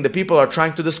listing, the people are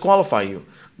trying to disqualify you.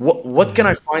 What can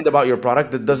I find about your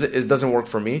product that doesn't work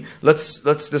for me? Let's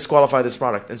disqualify this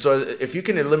product. And so if you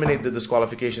can eliminate the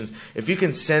disqualifications, if you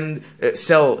can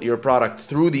sell your product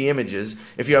through the images,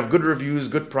 if you have good reviews,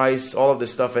 good price, all of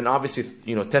this stuff, and obviously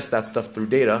test that stuff through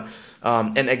data.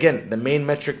 And again, the main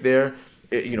metric there,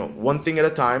 one thing at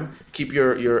a time. Keep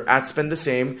your ad spend the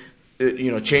same.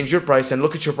 Change your price and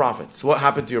look at your profits. What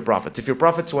happened to your profits? If your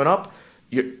profits went up,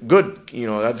 you're good.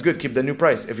 That's good. Keep the new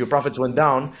price. If your profits went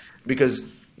down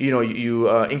because you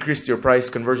increased your price,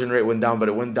 conversion rate went down, but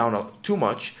it went down too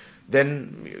much,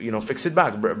 then fix it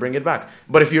back, bring it back.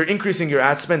 But if you're increasing your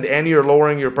ad spend and you're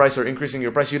lowering your price or increasing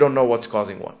your price, you don't know what's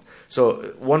causing what.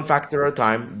 So one factor at a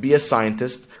time. Be a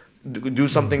scientist. Do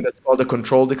something that's called a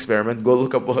controlled experiment. Go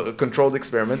look up a controlled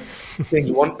experiment.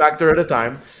 Change one factor at a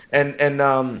time, and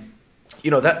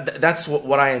that's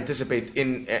what I anticipate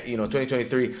in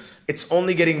 2023. It's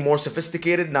only getting more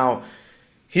sophisticated now.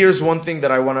 Here's one thing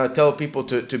that I want to tell people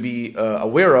to be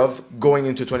aware of going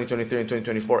into 2023 and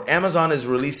 2024. Amazon is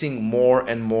releasing more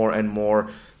and more and more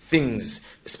things,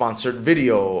 sponsored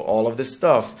video, all of this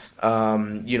stuff,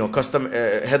 custom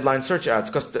headline search ads,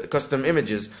 custom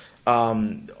images,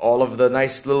 all of the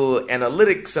nice little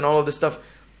analytics and all of this stuff.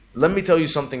 Let me tell you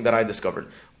something that I discovered.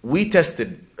 We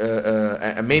tested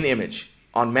a main image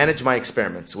on Manage My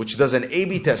Experiments, which does an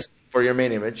A/B test for your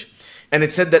main image, and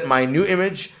it said that my new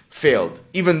image failed,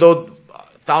 even though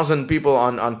 1,000 people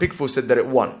on PickFu said that it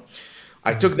won.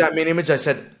 I took that main image, I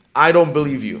said, I don't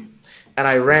believe you. And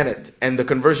I ran it, and the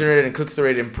conversion rate and click-through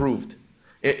rate improved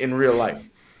in real life.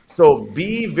 So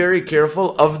be very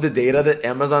careful of the data that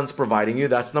Amazon's providing you.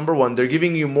 That's number one. They're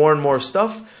giving you more and more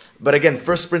stuff. But again,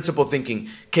 first principle thinking,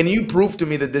 can you prove to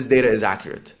me that this data is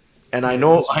accurate? And I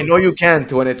know you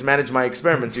can't when it's Manage My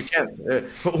Experiments. You can't.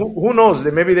 Who knows?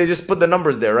 Maybe they just put the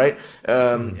numbers there, right?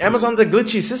 Amazon's a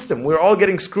glitchy system. We're all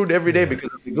getting screwed every day because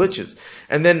of the glitches.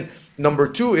 And then number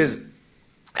two is,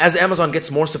 as Amazon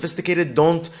gets more sophisticated,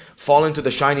 don't fall into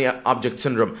the shiny object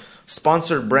syndrome.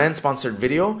 Sponsored brand, sponsored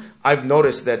video. I've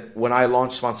noticed that when I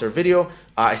launch sponsored video,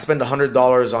 I spend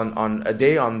 $100 on a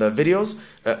day on the videos.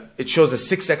 It shows a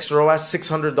 6x ROAS,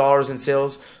 $600 in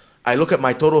sales. I look at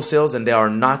my total sales and they are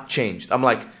not changed. I'm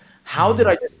like, how did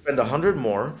I just spend 100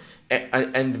 more?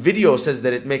 And video says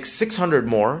that it makes 600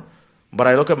 more, but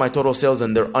I look at my total sales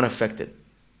and they're unaffected.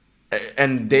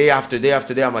 And day after day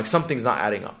after day, I'm like, something's not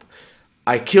adding up.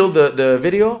 I killed the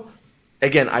video.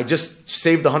 Again, I just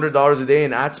saved $100 a day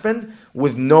in ad spend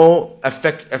with no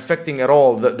affecting at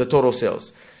all the total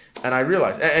sales. And I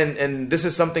realized, and this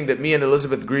is something that me and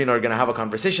Elizabeth Green are going to have a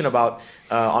conversation about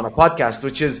on a podcast,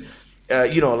 which is,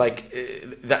 like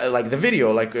the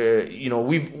video,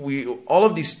 we all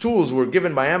of these tools were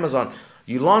given by Amazon.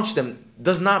 You launch them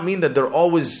does not mean that they're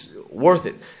always worth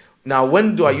it. Now,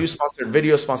 when do I use sponsored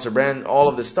video, sponsored brand, all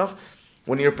of this stuff?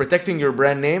 When you're protecting your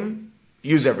brand name,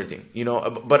 use everything,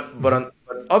 but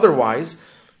otherwise,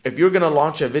 if you're going to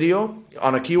launch a video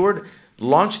on a keyword,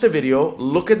 launch the video,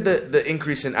 look at the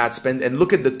increase in ad spend and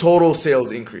look at the total sales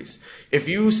increase. If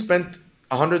you spent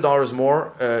 $100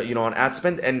 more, on ad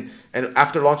spend and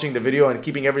after launching the video and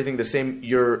keeping everything the same,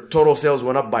 your total sales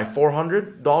went up by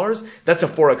 $400, that's a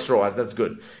 4x ROAS. That's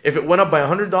good. If it went up by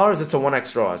 $100, that's a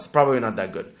 1x ROAS. Probably not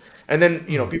that good. And then,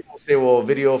 people say, well,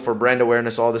 video for brand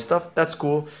awareness, all this stuff, that's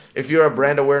cool. If you're a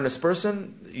brand awareness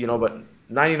person, but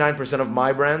 99% of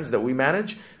my brands that we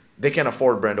manage, they can't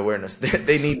afford brand awareness.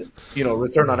 They need,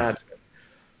 return on ad spend.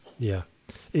 Yeah.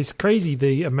 It's crazy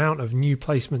the amount of new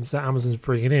placements that Amazon's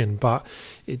bringing in, but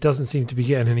it doesn't seem to be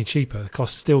getting any cheaper. The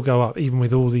costs still go up even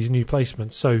with all these new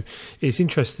placements. So it's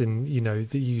interesting,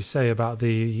 that you say about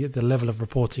the level of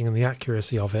reporting and the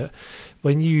accuracy of it.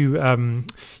 When you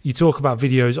talk about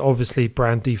videos, obviously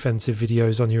brand defensive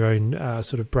videos on your own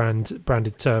sort of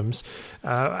branded terms.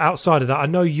 Outside of that, I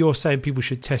know you're saying people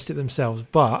should test it themselves,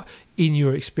 but in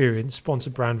your experience,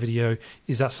 sponsored brand video,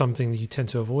 is that something that you tend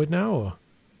to avoid now, or?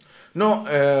 No,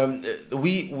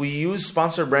 we use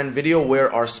sponsored brand video where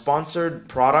our sponsored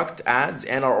product ads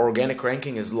and our organic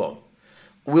ranking is low.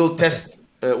 We'll test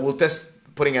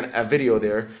putting a video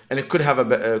there, and it could have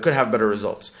better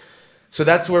results. So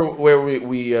that's where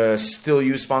we still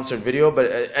use sponsored video,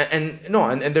 but and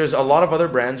there's a lot of other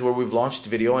brands where we've launched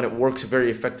video and it works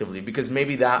very effectively because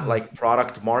maybe that like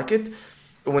product market,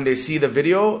 when they see the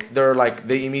video,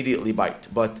 they immediately bite,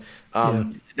 but.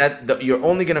 You're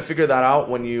only going to figure that out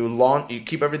when you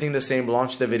keep everything the same,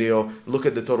 launch the video, look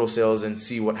at the total sales and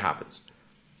see what happens.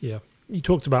 Yeah. You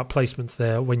talked about placements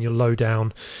there when you're low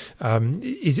down.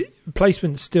 Is it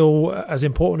placement still as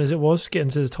important as it was getting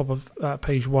to the top of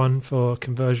page one for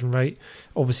conversion rate?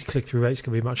 Obviously click-through rates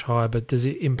can be much higher, but does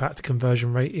it impact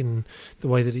conversion rate in the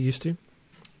way that it used to?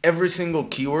 Every single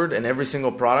keyword and every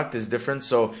single product is different.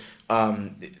 So,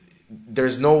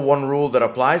 there's no one rule that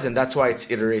applies, and that's why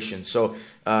it's iteration. So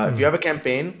if you have a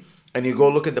campaign and you go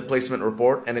look at the placement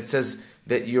report and it says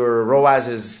that your ROAS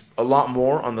is a lot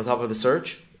more on the top of the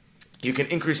search, you can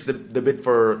increase the bid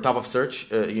for top of search,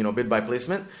 bid by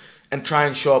placement, and try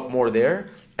and show up more there,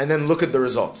 and then look at the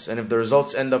results. And if the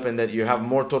results end up in that you have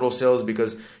more total sales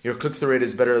because your click-through rate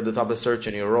is better at the top of the search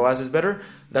and your ROAS is better,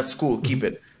 that's cool, keep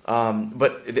it.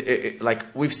 But like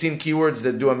we've seen keywords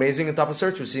that do amazing in the top of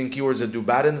search. We've seen keywords that do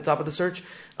bad in the top of the search.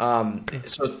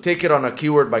 So take it on a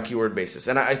keyword by keyword basis.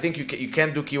 And I think you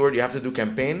can't do keyword. You have to do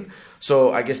campaign.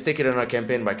 So I guess take it on a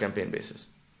campaign by campaign basis.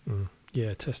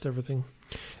 Yeah, test everything.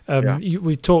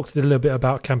 We talked a little bit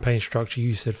about campaign structure.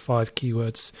 You said 5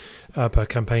 keywords per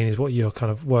campaign is what you're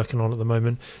kind of working on at the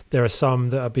moment. There are some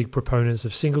that are big proponents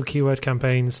of single keyword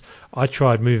campaigns. I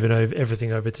tried moving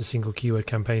everything over to single keyword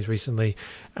campaigns recently,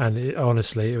 and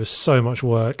honestly, it was so much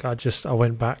work. I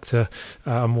went back to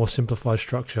a more simplified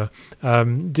structure.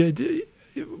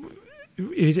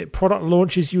 Is it product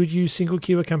launches you would use single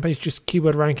keyword campaigns, just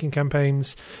keyword ranking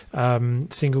campaigns,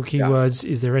 single keywords?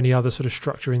 Is there any other sort of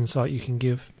structure insight you can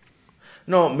give?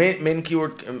 No, main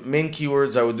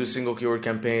keywords. I would do single keyword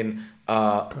campaign.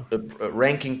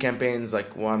 Ranking campaigns,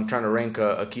 like when I'm trying to rank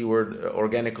a keyword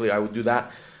organically, I would do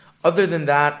that. Other than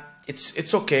that,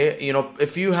 it's okay. You know,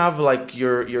 if you have like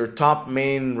your top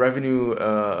main revenue,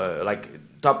 like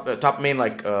top main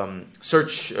like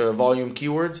search volume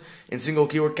keywords in single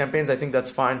keyword campaigns, I think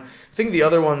that's fine. I think the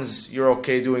other ones you're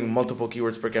okay doing multiple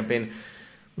keywords per campaign,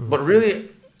 but really,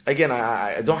 again,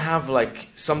 I don't have like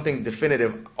something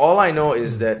definitive. All I know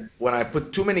is that when I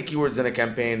put too many keywords in a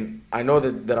campaign, I know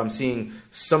that I'm seeing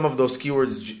some of those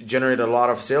keywords generate a lot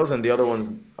of sales and the other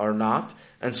ones are not.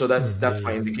 And so that's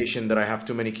my indication that I have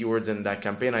too many keywords in that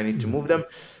campaign. I need to move them.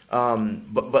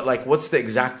 But like, what's the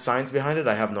exact science behind it?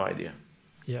 I have no idea.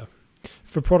 Yeah.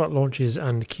 For product launches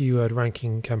and keyword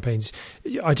ranking campaigns,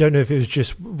 I don't know if it was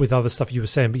just with other stuff you were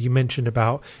saying, but you mentioned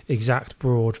about exact,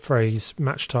 broad, phrase,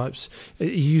 match types. Are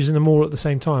you using them all at the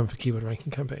same time for keyword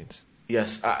ranking campaigns?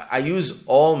 Yes, I use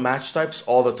all match types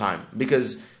all the time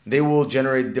because they will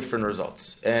generate different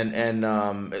results.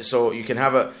 And so you can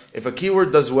have if a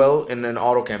keyword does well in an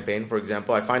auto campaign, for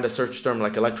example, I find a search term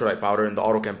like electrolyte powder in the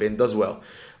auto campaign does well.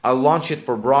 I'll launch it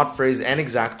for broad, phrase, and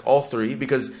exact, all three,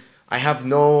 because I have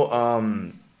no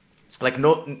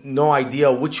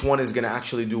idea which one is going to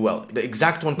actually do well. The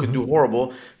exact one could do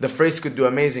horrible. The phrase could do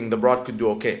amazing. The broad could do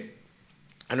okay.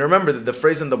 And remember that the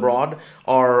phrase and the broad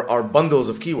are bundles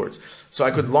of keywords. So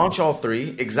I could launch all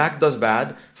three. Exact does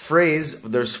bad. Phrase,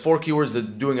 there's 4 keywords that are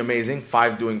doing amazing,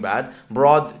 5 doing bad.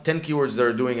 Broad, 10 keywords that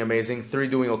are doing amazing, 3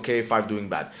 doing okay, 5 doing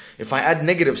bad. If I add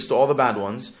negatives to all the bad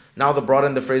ones, now the broad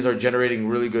and the phrase are generating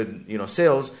really good,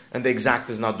 sales, and the exact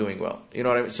is not doing well. You know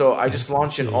what I mean? So I just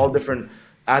launch in all different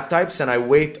ad types, and I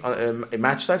wait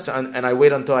match types, and I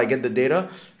wait until I get the data,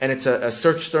 and it's a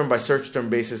search term by search term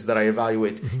basis that I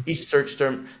evaluate each search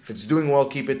term. If it's doing well,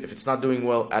 keep it. If it's not doing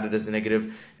well, add it as a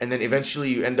negative, and then eventually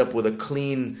you end up with a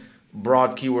clean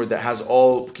broad keyword that has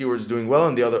all keywords doing well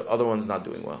and the other ones not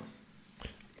doing well.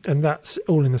 And that's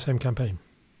all in the same campaign?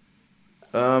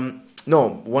 No,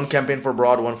 one campaign for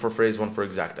broad, one for phrase, one for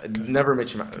exact. Okay. Never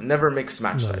mix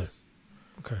match types.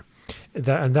 Okay.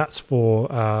 And that's for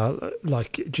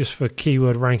like just for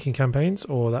keyword ranking campaigns,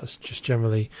 or that's just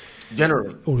generally?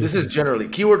 Generally. This is generally.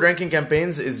 Keyword ranking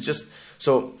campaigns is just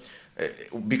so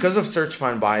because of search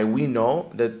find buy, we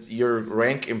know that your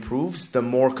rank improves the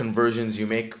more conversions you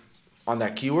make on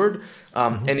that keyword.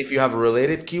 And if you have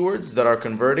related keywords that are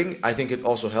converting, I think it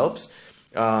also helps.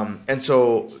 And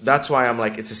so that's why I'm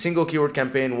like, it's a single keyword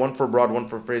campaign, one for broad, one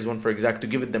for phrase, one for exact, to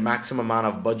give it the maximum amount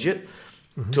of budget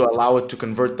to allow it to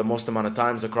convert the most amount of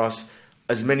times across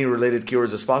as many related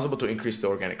keywords as possible to increase the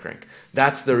organic rank.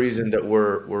 That's the reason that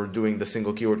we're doing the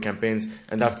single keyword campaigns,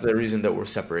 and that's the reason that we're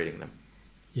separating them.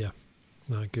 Yeah.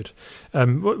 No, good.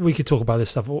 We could talk about this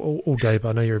stuff all day, but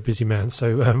I know you're a busy man.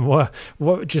 So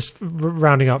what just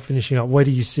rounding up, finishing up, where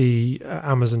do you see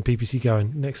Amazon PPC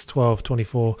going next 12,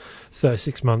 24,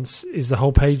 36 months? Is the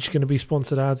whole page going to be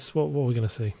sponsored ads? What are we going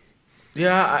to see?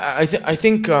 Yeah, I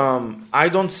think I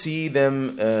don't see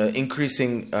them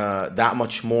increasing that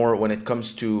much more when it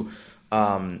comes to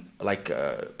ad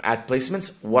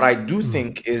placements. What I do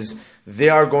think is they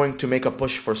are going to make a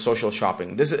push for social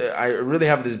shopping. I really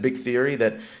have this big theory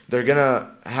that they're gonna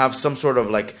have some sort of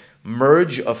like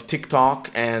merge of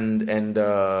TikTok and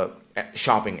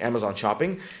shopping, Amazon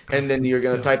shopping, and then you're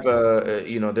gonna type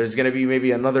there's gonna be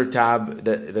maybe another tab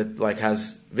that like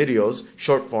has videos,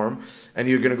 short form, and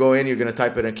you're gonna go in, you're gonna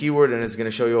type in a keyword, and it's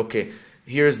gonna show you, okay,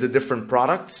 here's the different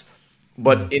products,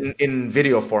 but in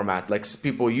video format, like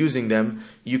people using them.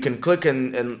 You can click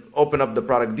and open up the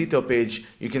product detail page.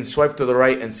 You can swipe to the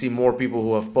right and see more people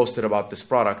who have posted about this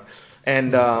product.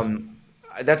 And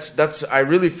that's I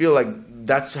really feel like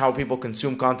that's how people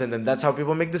consume content, and that's how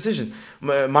people make decisions.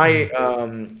 My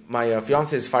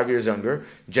fiance is 5 years younger,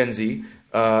 Gen Z,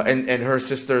 and her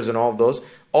sisters and all of those.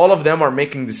 All of them are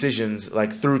making decisions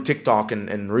like through TikTok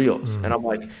and Reels. And I'm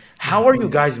like, how are you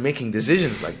guys making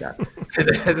decisions like that?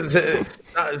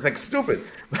 It's like stupid.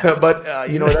 But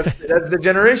that's the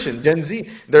generation, Gen Z.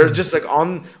 They're just like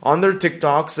on their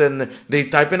TikToks, and they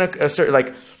type in a certain,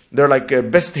 like, they're like a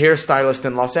best hairstylist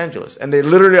in Los Angeles, and they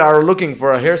literally are looking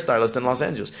for a hairstylist in Los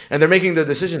Angeles, and they're making the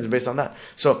decisions based on that.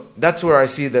 So that's where I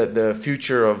see the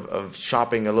future of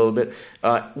shopping a little bit.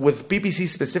 With PPC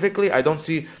specifically, I don't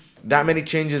see that many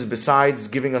changes besides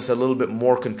giving us a little bit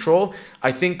more control.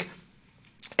 I think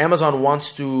Amazon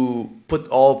wants to put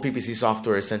all PPC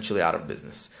software essentially out of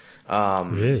business.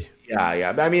 Really?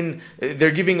 Yeah. I mean,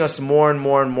 they're giving us more and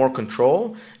more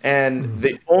control. And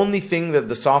the only thing that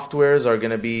the softwares are going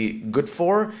to be good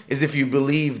for is if you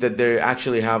believe that they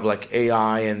actually have like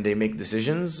AI and they make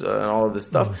decisions and all of this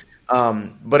stuff.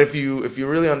 But if you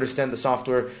really understand the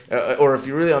software, or if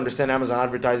you really understand Amazon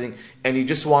advertising, and you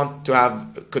just want to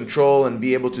have control and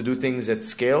be able to do things at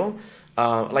scale,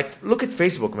 like look at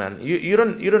Facebook, man. You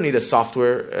don't need a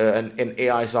software, an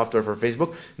AI software for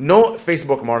Facebook. No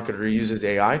Facebook marketer uses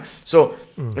AI. So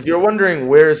if you're wondering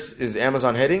where is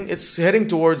Amazon heading, it's heading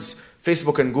towards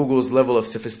Facebook and Google's level of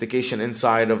sophistication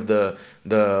inside of the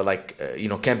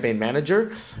campaign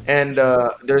manager, and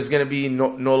there's going to be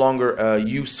no longer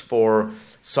use for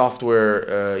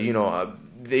software.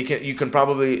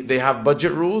 They have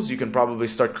budget rules. You can probably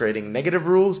start creating negative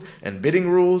rules and bidding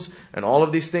rules and all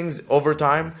of these things over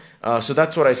time. So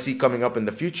that's what I see coming up in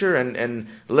the future, and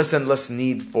less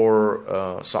need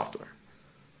for software.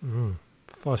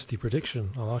 Feisty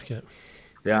prediction. I like it.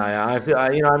 Yeah,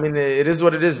 I mean, it is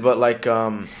what it is, but like,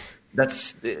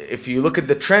 that's, if you look at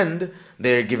the trend,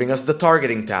 they're giving us the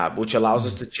targeting tab, which allows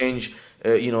us to change,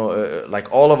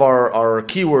 like all of our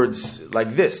keywords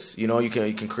like this. You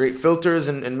can create filters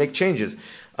and make changes,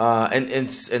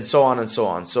 and so on and so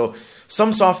on. So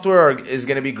some software is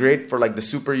going to be great for like the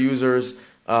super users.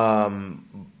 At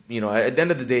the end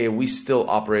of the day, we still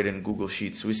operate in Google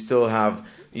Sheets. We still have,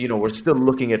 we're still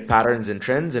looking at patterns and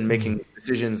trends and making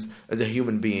decisions as a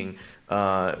human being,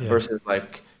 versus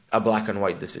like a black and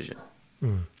white decision.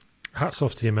 Hats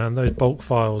off to you, man. Those bulk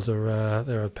files are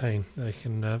they're a pain. They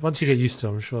can once you get used to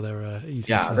them, I'm sure they're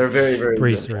easy. Yeah, they're very, very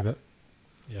breeze good. through, but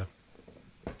yeah.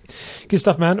 Good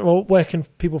stuff, man. Well, where can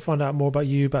people find out more about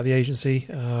you, about the agency,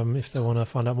 if they want to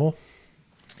find out more?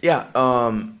 Yeah,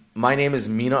 my name is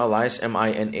Mina Elias,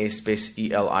 Mina space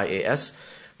Elias.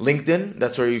 LinkedIn,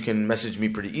 that's where you can message me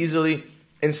pretty easily.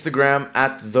 Instagram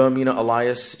at the Mina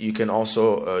Elias. You can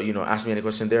also ask me any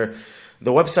question there.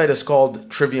 The website is called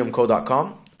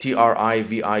triviumco.com,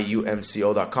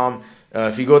 triviumco.com.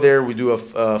 If you go there, we do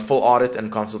a full audit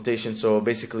and consultation. So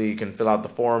basically, you can fill out the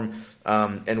form,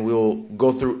 and we'll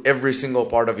go through every single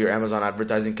part of your Amazon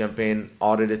advertising campaign,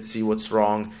 audit it, see what's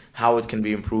wrong, how it can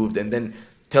be improved, and then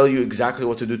tell you exactly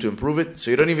what to do to improve it.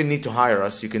 So you don't even need to hire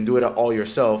us. You can do it all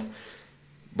yourself.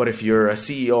 But if you're a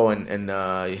CEO and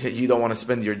you don't want to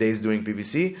spend your days doing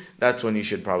PPC, that's when you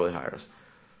should probably hire us.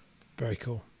 Very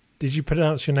cool. Did you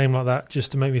pronounce your name like that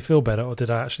just to make me feel better, or did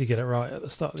I actually get it right at the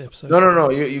start of the episode? No.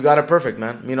 You got it perfect,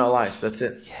 man. Mina Elias. That's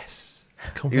it. Yes.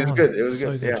 It was good. It was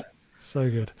good. Yeah. So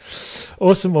good.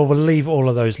 Awesome. Well, we'll leave all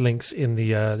of those links in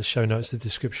the show notes, the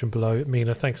description below.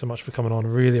 Mina, thanks so much for coming on.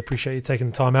 Really appreciate you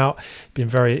taking the time out. Been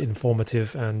very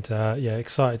informative, and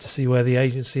excited to see where the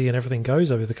agency and everything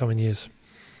goes over the coming years.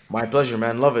 My pleasure,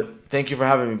 man. Love it. Thank you for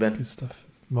having me, Ben. Good stuff.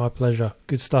 My pleasure.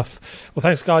 Good stuff. Well,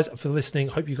 thanks, guys, for listening.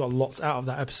 Hope you got lots out of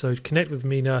that episode. Connect with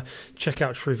Mina, check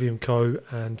out Trivium Co,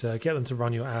 and get them to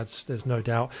run your ads. There's no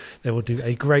doubt they will do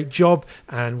a great job,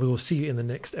 and we will see you in the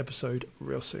next episode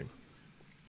real soon.